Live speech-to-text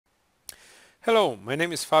Hello, my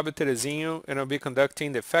name is Fabio Terezinho and I'll be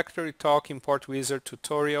conducting the FactoryTalk Import Wizard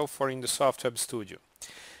tutorial for InduSoft Web Studio.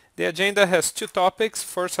 The agenda has two topics.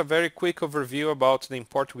 First, a very quick overview about the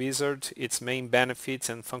Import Wizard, its main benefits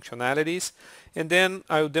and functionalities, and then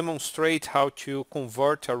I'll demonstrate how to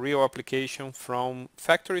convert a real application from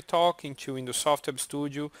FactoryTalk into InduSoft Web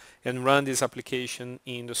Studio and run this application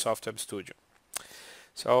in InduSoft Web Studio.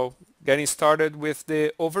 So, getting started with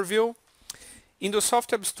the overview.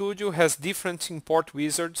 InduSoft Web Studio has different import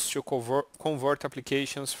wizards to convert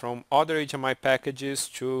applications from other HMI packages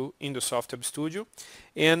to InduSoft Web Studio.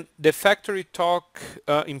 And the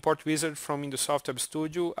FactoryTalk import wizard from InduSoft Web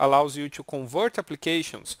Studio allows you to convert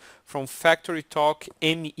applications from FactoryTalk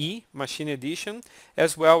ME Machine Edition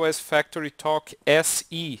as well as FactoryTalk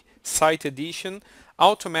SE Site Edition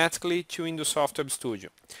automatically to InduSoft Web Studio.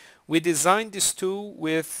 We designed this tool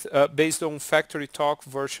based on FactoryTalk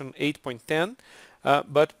version 8.10,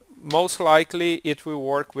 but most likely it will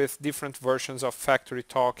work with different versions of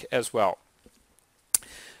FactoryTalk as well.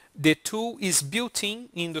 The tool is built in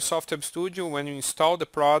InduSoft Web Studio when you install the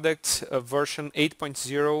product version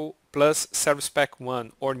 8.0 plus Service Pack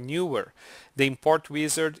 1 or newer. The import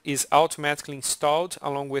wizard is automatically installed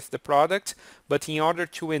along with the product, but in order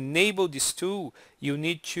to enable this tool, you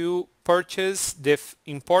need to purchase the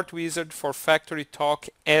import wizard for FactoryTalk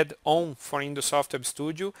add-on for InduSoft Web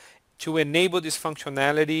Studio to enable this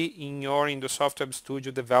functionality in your InduSoft Web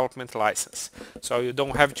Studio development license. So you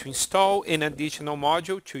don't have to install an additional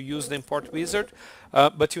module to use the import wizard,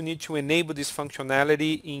 but you need to enable this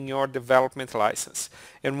functionality in your development license.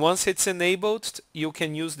 And once it's enabled, you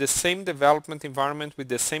can use the same development environment with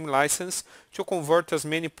the same license to convert as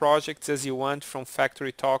many projects as you want from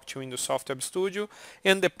FactoryTalk to InduSoft Web Studio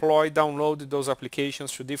and download those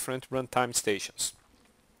applications to different runtime stations.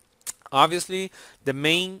 Obviously, the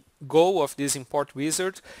main goal of this import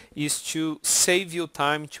wizard is to save you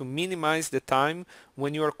time, to minimize the time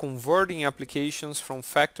when you are converting applications from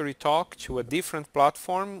FactoryTalk to a different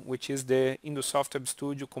platform, which is the InduSoft Web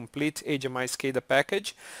Studio Complete HMI SCADA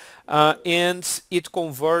package. And it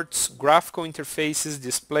converts graphical interfaces,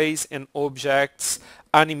 displays and objects,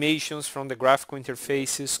 animations from the graphical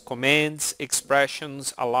interfaces, commands,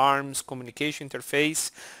 expressions, alarms, communication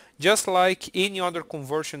interface. Just like any other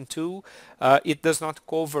conversion tool, it does not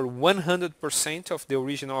cover 100% of the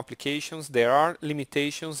original applications. There are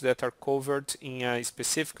limitations that are covered in a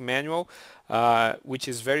specific manual, which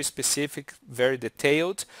is very specific, very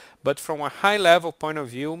detailed. But from a high-level point of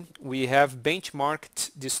view, we have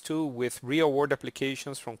benchmarked this tool with real-world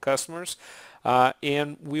applications from customers,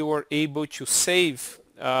 and we were able to save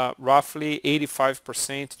roughly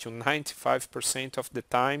 85% to 95% of the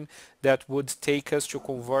time that would take us to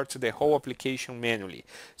convert the whole application manually.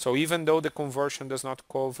 So even though the conversion does not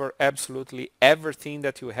cover absolutely everything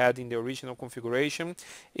that you had in the original configuration,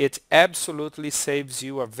 it absolutely saves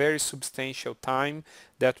you a very substantial time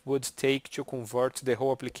that would take to convert the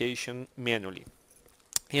whole application manually.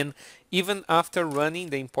 And even after running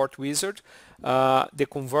the import wizard, the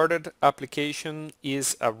converted application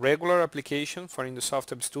is a regular application for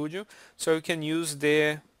InduSoft Web Studio. So you can use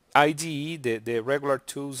the IDE, the regular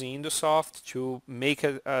tools in InduSoft to make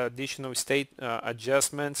additional state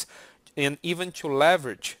adjustments and even to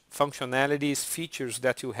leverage functionalities, features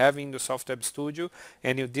that you have in the InduSoft Web Studio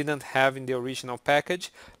and you didn't have in the original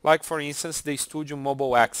package, like for instance the Studio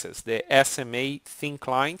Mobile Access, the SMA thin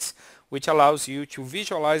clients, which allows you to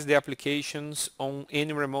visualize the applications on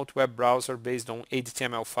any remote web browser based on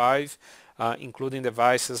HTML5, including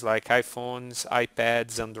devices like iPhones,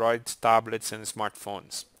 iPads, Android tablets, and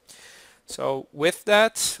smartphones. So with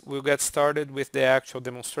that, we'll get started with the actual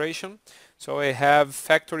demonstration. So I have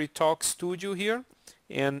FactoryTalk Studio here,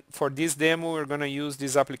 and for this demo, we're going to use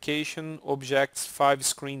this application, Objects 5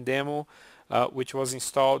 Screen Demo, which was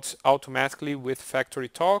installed automatically with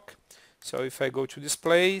FactoryTalk. So if I go to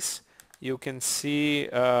Displays, you can see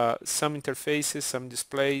some interfaces, some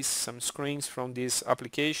displays, some screens from this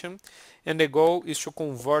application. And the goal is to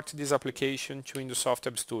convert this application to InduSoft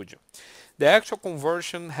Web Studio. The actual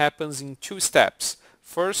conversion happens in two steps.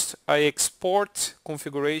 First, I export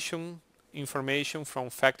configuration information from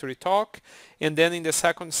FactoryTalk, and then in the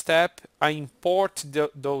second step I import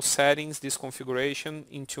those settings, this configuration,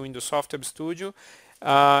 into InduSoft Web Studio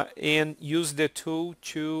and use the tool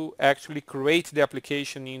to actually create the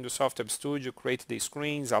application in InduSoft Web Studio, create the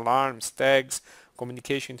screens, alarms, tags,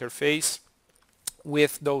 communication interface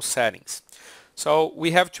with those settings. So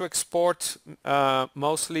we have to export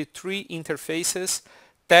mostly three interfaces: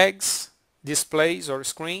 tags, displays or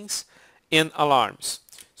screens, and alarms.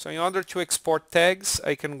 So in order to export tags,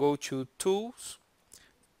 I can go to Tools,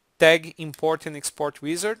 Tag Import and Export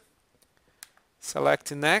Wizard.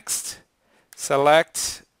 select next,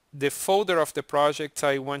 select the folder of the project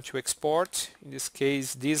I want to export, in this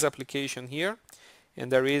case this application here,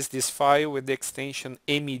 and there is this file with the extension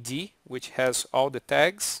MED which has all the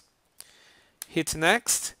tags. Hit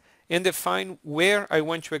next and define where I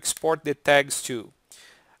want to export the tags to.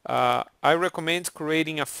 I recommend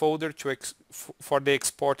creating a folder for the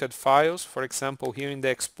exported files. For example, here in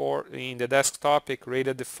the desktop I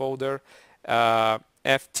created the folder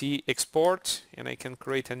FT export, and I can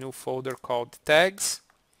create a new folder called tags,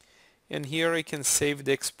 and here I can save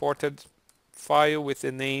the exported file with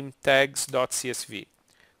the name tags.csv.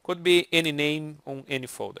 Could be any name on any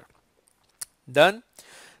folder. Done.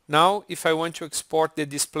 Now if I want to export the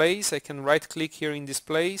displays, I can right click here in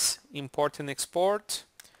displays, import and export,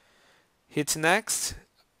 hit next,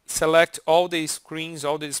 select all the screens,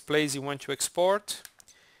 all the displays you want to export,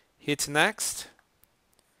 hit next,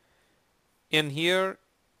 and here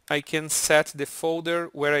I can set the folder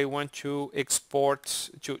where I want to export,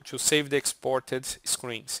 to save the exported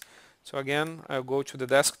screens. So again, I'll go to the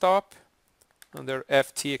desktop, under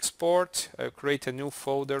FT export, I'll create a new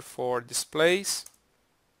folder for displays,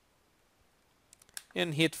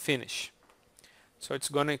 and hit finish. So it's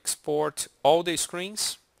going to export all the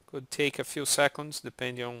screens. Could take a few seconds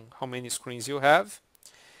depending on how many screens you have.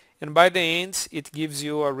 And by the end it gives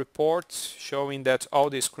you a report showing that all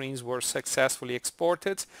the screens were successfully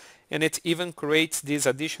exported, and it even creates this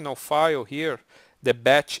additional file here, the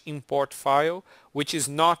batch import file, which is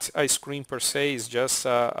not a screen per se, it's just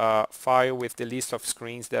a file with the list of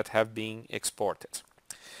screens that have been exported.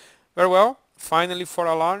 Very well. Finally, for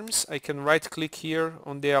alarms, I can right click here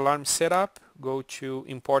on the alarm setup, go to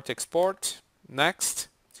import export, next,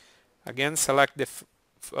 again select the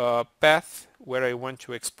path where I want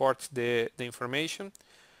to export the information.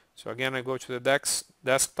 So again I go to the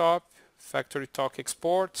desktop, FactoryTalk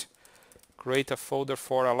Export, create a folder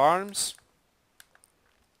for alarms,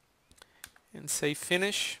 and say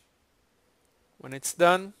finish. When it's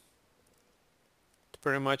done, it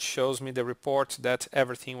pretty much shows me the report that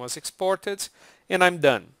everything was exported, and I'm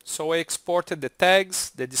done. So I exported the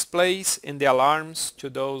tags, the displays, and the alarms to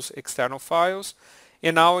those external files.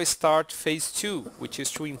 And now I start phase 2, which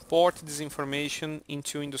is to import this information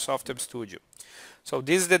into InduSoft Web Studio. So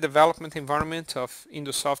this is the development environment of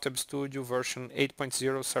InduSoft Web Studio version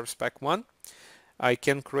 8.0 Service Pack 1. I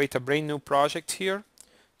can create a brand new project here.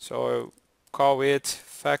 So I'll call it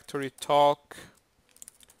FactoryTalk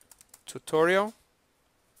Tutorial.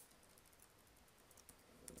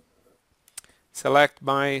 Select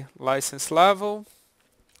my license level.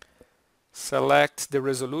 Select the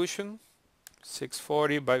resolution.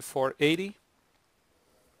 640 by 480,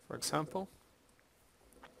 for example.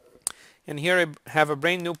 And here I have a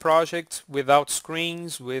brand new project without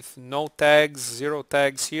screens, with no tags, 0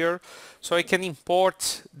 tags here. So I can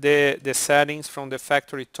import the settings from the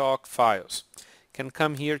FactoryTalk files. Can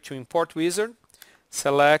come here to Import Wizard,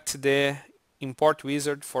 select the Import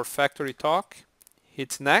Wizard for FactoryTalk,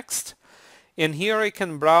 hit Next, and here I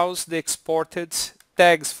can browse the exported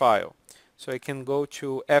tags file. So I can go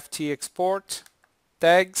to FT export,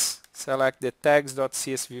 tags, select the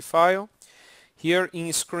tags.csv file. Here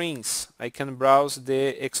in screens, I can browse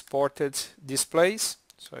the exported displays.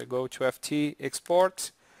 So I go to FT export,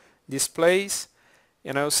 displays,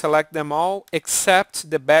 and I'll select them all except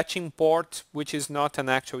the batch import, which is not an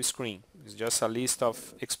actual screen. It's just a list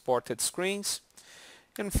of exported screens.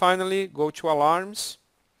 And finally, go to alarms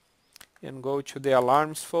and go to the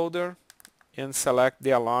alarms folder and select the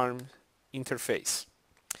alarm interface.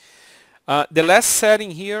 The last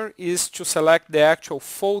setting here is to select the actual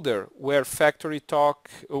folder where the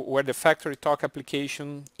FactoryTalk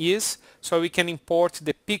application is, so we can import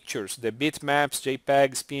the pictures, the bitmaps,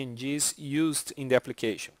 JPEGs, PNGs used in the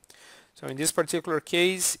application. So in this particular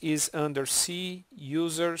case is under C,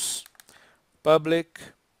 users, public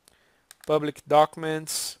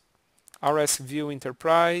documents, RSView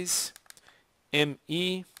enterprise,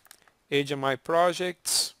 ME, HMI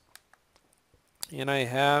projects, and I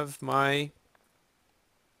have my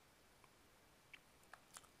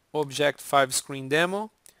Object 5 screen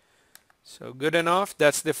demo. So good enough,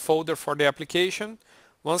 that's the folder for the application.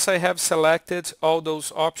 Once I have selected all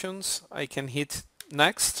those options, I can hit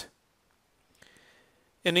next.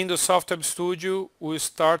 And in the InduSoft Web Studio, we'll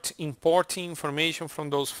start importing information from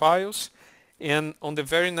those files. And on the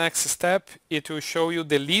very next step, it will show you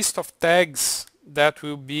the list of tags that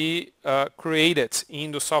will be created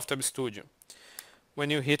in the InduSoft Web Studio. When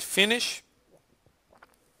you hit finish,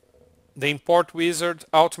 the import wizard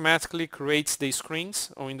automatically creates the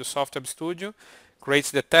screens on InduSoft Web Studio, creates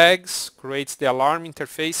the tags, creates the alarm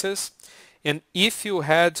interfaces, And if you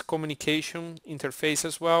had communication interface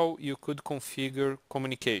as well, you could configure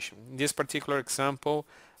communication. In this particular example,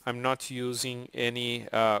 I'm not using any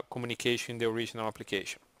communication in the original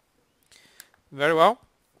application. Very well.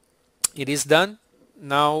 It is done.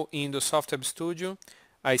 Now in the InduSoft Web Studio,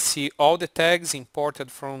 I see all the tags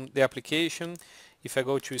imported from the application. If I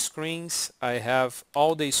go to screens, I have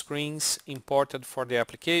all the screens imported for the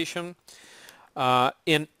application.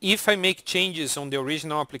 And if I make changes on the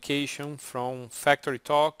original application from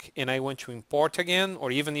FactoryTalk and I want to import again,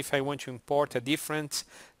 or even if I want to import a different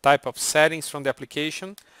type of settings from the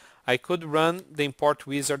application, I could run the import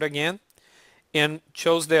wizard again and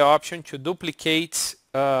chose the option to duplicate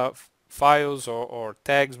files or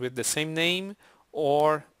tags with the same name,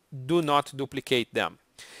 or do not duplicate them.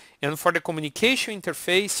 And for the communication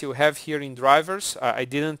interface you have here in drivers, I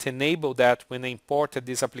didn't enable that when I imported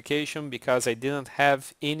this application because I didn't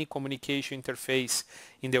have any communication interface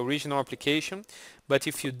in the original application. But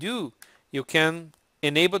if you do, you can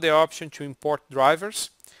enable the option to import drivers,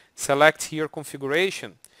 select here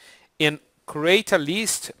configuration, and create a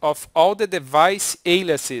list of all the device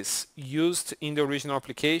aliases used in the original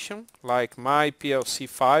application, like my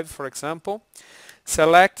PLC5 for example.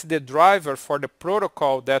 Select the driver for the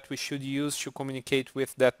protocol that we should use to communicate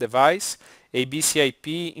with that device. A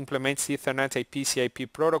BCIP implements the Ethernet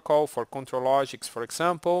IP-CIP protocol for control logics, for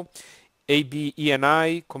example.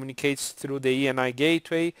 ABENI communicates through the ENI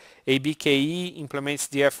gateway. ABKE implements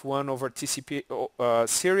the F1 over TCP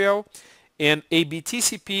serial. And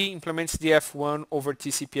ABTCP implements the F1 over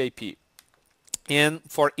TCP/IP. And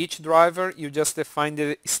for each driver, you just define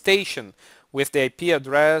the station with the IP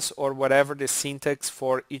address or whatever the syntax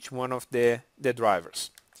for each one of the drivers.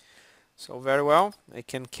 So very well, I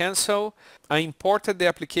can cancel. I imported the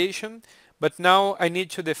application, but now I need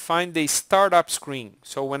to define the startup screen.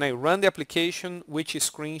 So when I run the application, which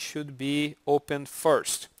screen should be opened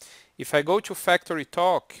first? If I go to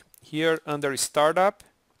FactoryTalk, here under startup,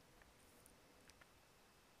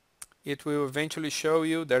 it will eventually show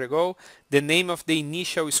you, there you go, the name of the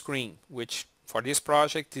initial screen, which for this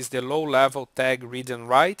project is the low-level tag read and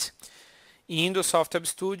write. In InduSoft Web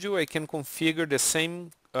Studio, I can configure the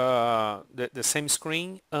same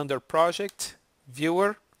screen under Project,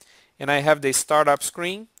 Viewer, and I have the startup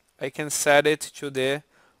screen. I can set it to the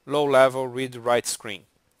low-level read-write screen.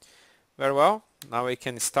 Very well. Now I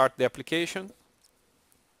can start the application,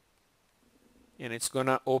 and it's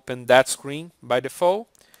gonna open that screen by default.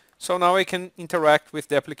 So now I can interact with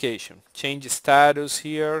the application. Change status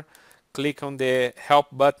here. Click on the help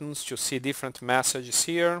buttons to see different messages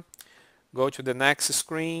here. Go to the next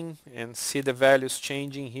screen and see the values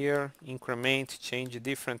changing here. Increment, change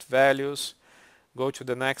different values. Go to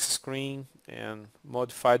the next screen and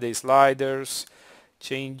modify the sliders.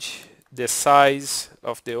 Change the size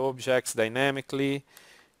of the objects dynamically.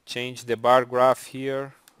 Change the bar graph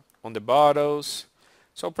here on the bottles.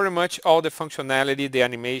 So pretty much all the functionality, the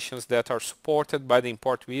animations that are supported by the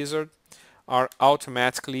import wizard are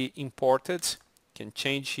automatically imported. You can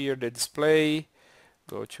change here the display,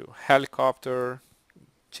 go to helicopter,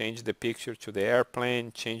 change the picture to the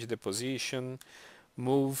airplane, change the position,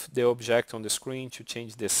 move the object on the screen to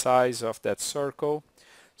change the size of that circle.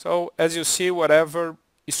 So as you see, whatever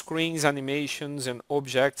screens, animations and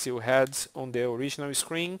objects you had on the original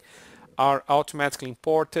screen are automatically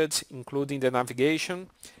imported, including the navigation.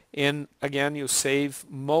 And again, you save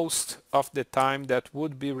most of the time that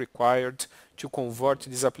would be required to convert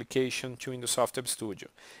this application to InduSoft Web Studio.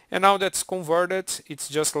 And now that's converted, it's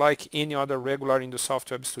just like any other regular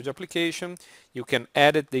InduSoft Web Studio application. You can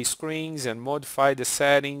edit the screens and modify the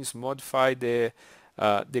settings, modify the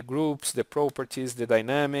groups, the properties, the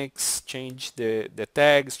dynamics, change the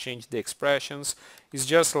tags, change the expressions. It's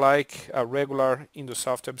just like a regular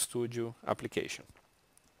InduSoft Web Studio application.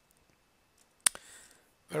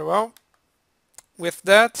 Very well. With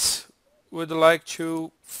that, we'd like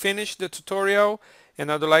to finish the tutorial, and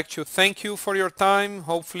I'd like to thank you for your time.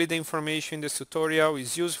 Hopefully the information in this tutorial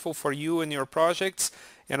is useful for you and your projects,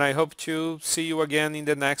 and I hope to see you again in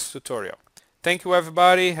the next tutorial. Thank you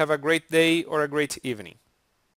everybody. Have a great day or a great evening.